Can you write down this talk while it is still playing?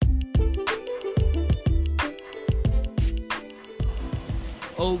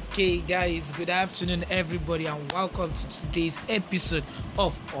Okay, guys, good afternoon, everybody, and welcome to today's episode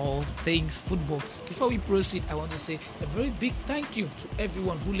of All Things Football. Before we proceed, I want to say a very big thank you to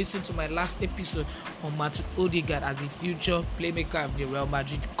everyone who listened to my last episode on Matthew Odegaard as the future playmaker of the Real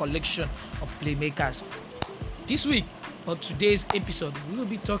Madrid collection of playmakers. This week, on today's episode, we will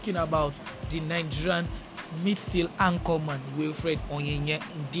be talking about the Nigerian midfield anchorman Wilfred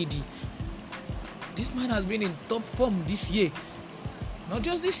Ndidi. This man has been in top form this year. Not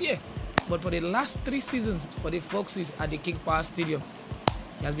just this year, but for the last 3 seasons for the Foxes at the King Power Stadium.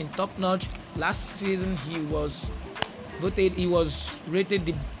 He has been top-notch. Last season, he was rated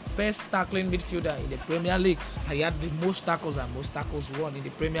the best tackling midfielder in the Premier League. And he had the most tackles and most tackles won in the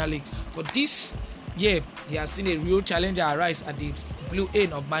Premier League. For this year, he has seen a real challenger arise at the blue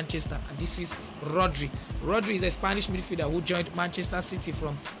end of Manchester, and this is Rodri. Rodri is a Spanish midfielder who joined Manchester City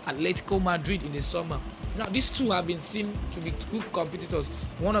from Atletico Madrid in the summer. Now, these two have been seen to be good competitors,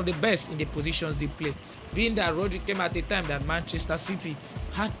 one of the best in the positions they play. Being that Rodri came at a time that Manchester City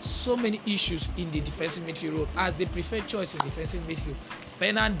had so many issues in the defensive midfield role as the preferred choice in defensive midfield.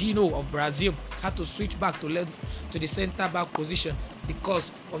 Fernandinho of Brazil had to switch back to the centre-back position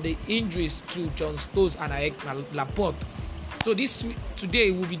because of the injuries to John Stones and Laporte. So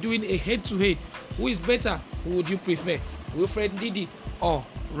today we'll be doing a head-to-head. Who is better? Who would you prefer? Wilfred Ndidi or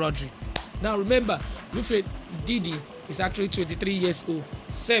Rodri? Now remember, Wilfred Ndidi is actually 23 years old,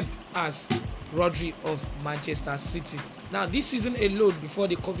 same as Rodri of Manchester City. Now this season alone, before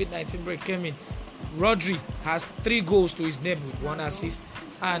the COVID-19 break came in, Rodri has 3 goals to his name with 1 assist,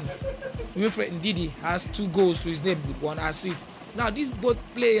 and Wilfred Ndidi has 2 goals to his name with 1 assist. Now these both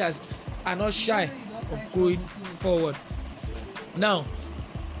players are not shy of going forward. Now,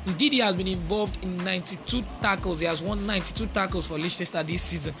 Ndidi has been involved in 92 tackles. He has won 92 tackles for Leicester this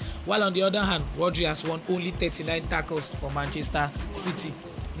season, while on the other hand, Rodri has won only 39 tackles for Manchester City.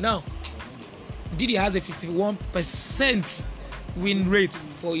 Now, Ndidi has a 51% win rate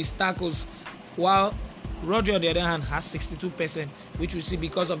for his tackles, while Rodri, on the other hand, has 62%, which we see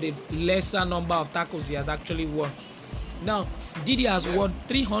because of the lesser number of tackles he has actually won. Now, Ndidi has won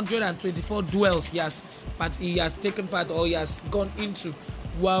 324 duels he has taken part or he has gone into,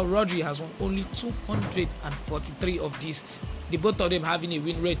 while Rodri has won only 243 of these. The both of them having a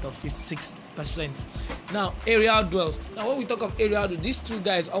win rate of 56%. Now, aerial duels. Now, when we talk of aerial duels, these two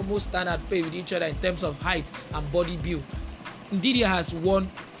guys almost stand at pay with each other in terms of height and body build. Ndidi has won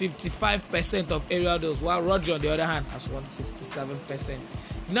 55% of aerial duels, while Rodri, on the other hand, has won 67%.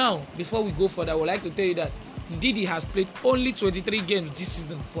 Now, before we go further, I would like to tell you that Ndidi has played only 23 games this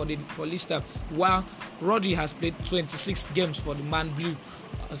season for Leicester, while Rodri has played 26 games for the Man Blue,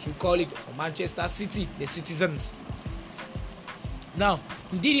 as we call it, for Manchester City, the Citizens. Now,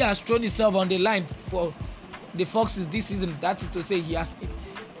 Ndidi has thrown himself on the line for the Foxes this season. That is to say, he has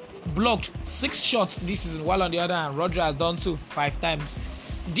blocked 6 shots this season, while on the other hand, Rodri has done so 5 times.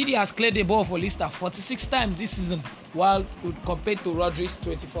 Ndidi has cleared the ball for Leicester 46 times this season, while compared to Rodri's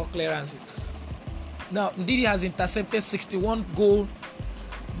 24 clearances. Now, Ndidi has intercepted 61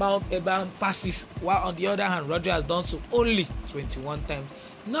 goal-bound passes, while on the other hand, Rodri has done so only 21 times.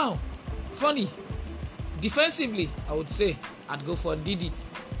 Now, funny, defensively, I would say I'd go for Ndidi.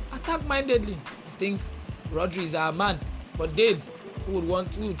 Attack-mindedly, I think Rodri is our man, but then who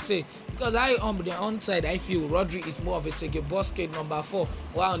would say, because on the onside, I feel Rodri is more of a Sergio Busquets number 4,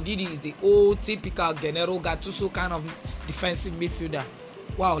 while Ndidi is the old typical Gennaro Gattuso kind of defensive midfielder.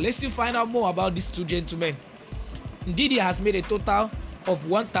 Wow, let's still find out more about these two gentlemen. Ndidi has made a total of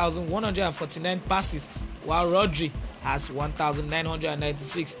 1,149 passes, while Rodri has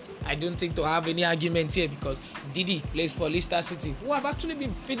 1,996. I don't think to have any argument here because Ndidi plays for Leicester City, who have actually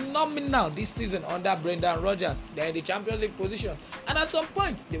been phenomenal this season under Brendan Rodgers. They're in the Champions League position, and at some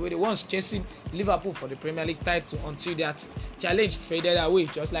point they were the ones chasing Liverpool for the Premier League title until that challenge faded away,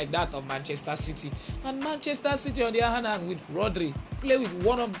 just like that of Manchester City. And Manchester City, on the other hand, with Rodri, play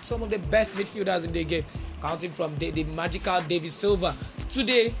with some of the best midfielders in the game, counting from the magical David Silva to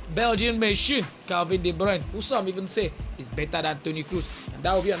the Belgian machine Calvin De Bruyne, who some even say is better than Toni Kroos, and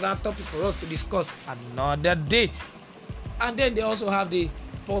that will be another topic for us to discuss another day. And then they also have the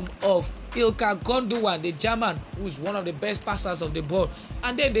form of Ilkay Gundogan, the German, who is one of the best passers of the ball.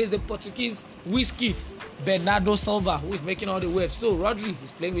 And then there's the Portuguese whiskey Bernardo Silva, who is making all the waves. So Rodri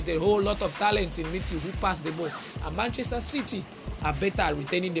is playing with a whole lot of talents in midfield who pass the ball. And Manchester City are better at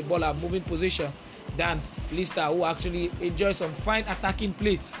retaining the ball and moving possession than Leicester, who actually enjoy some fine attacking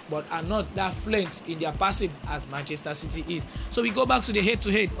play but are not that fluent in their passing as Manchester City is. So we go back to the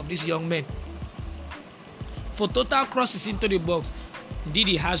head-to-head of these young men. For total crosses into the box,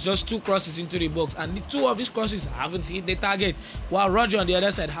 Ndidi has just 2 crosses into the box, and the 2 of these crosses haven't hit the target, while Rodri on the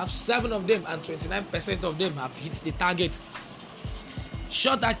other side have 7 of them, and 29% of them have hit the target.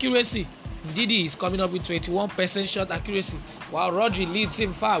 Shot accuracy, Ndidi is coming up with 21% shot accuracy, while Rodri leads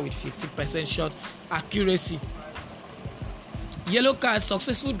him far with 50% shot accuracy. Yellow card,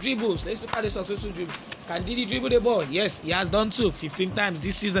 successful dribbles. Let's look at the successful dribble. Can Ndidi dribble the ball? Yes, he has done so 15 times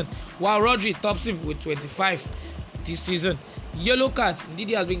this season, while Rodri tops him with 25 this season. Yellow cards,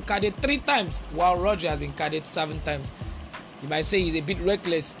 Ndidi has been carded 3 times, while Rodri has been carded 7 times. You might say he's a bit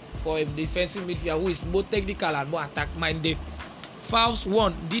reckless for a defensive midfielder who is more technical and more attack-minded. Fouls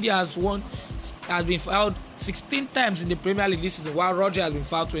won, Ndidi has been fouled 16 times in the Premier League this season, while Rodri has been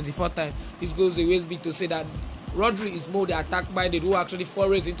fouled 24 times. This goes a ways bit to say that Rodri is more the attack-minded, who actually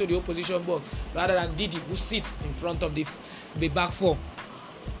forays into the opposition box, rather than Ndidi, who sits in front of the back 4.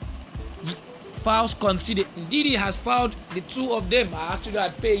 Fouls conceded, Ndidi has fouled the 2 of them. I actually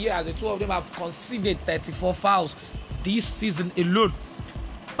had paid here as the 2 of them have conceded 34 fouls this season alone.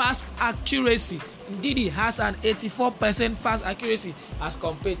 Pass accuracy, Ndidi has an 84% pass accuracy as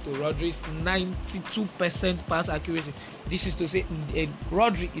compared to Rodri's 92% pass accuracy. This is to say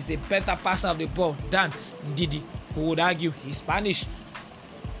Rodri is a better passer of the ball than Ndidi, who would argue he's Spanish.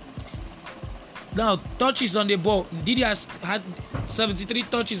 Now, touches on the ball, Ndidi has had 73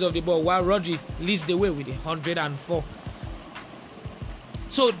 touches of the ball, while Rodri leads the way with 104.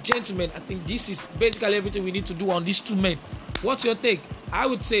 So, gentlemen, I think this is basically everything we need to do on these 2 men. What's your take? I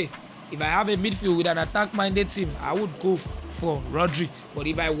would say, if I have a midfield with an attack-minded team, I would go for Rodri. But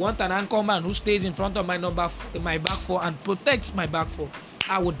if I want an anchor man who stays in front of my back 4 and protects my back 4,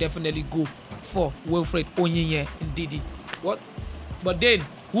 I would definitely go for Wilfred Onyenye Ndidi. But then,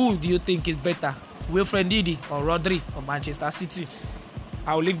 who do you think is better, Wilfred Ndidi or Rodri of Manchester City?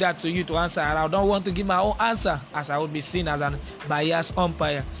 I will leave that to you to answer, and I don't want to give my own answer as I would be seen as an biased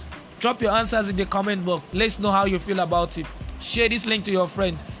umpire. Drop your answers in the comment box. Let's know how you feel about it. Share this link to your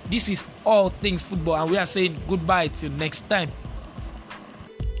friends. This is All Things Football, and we are saying goodbye till next time.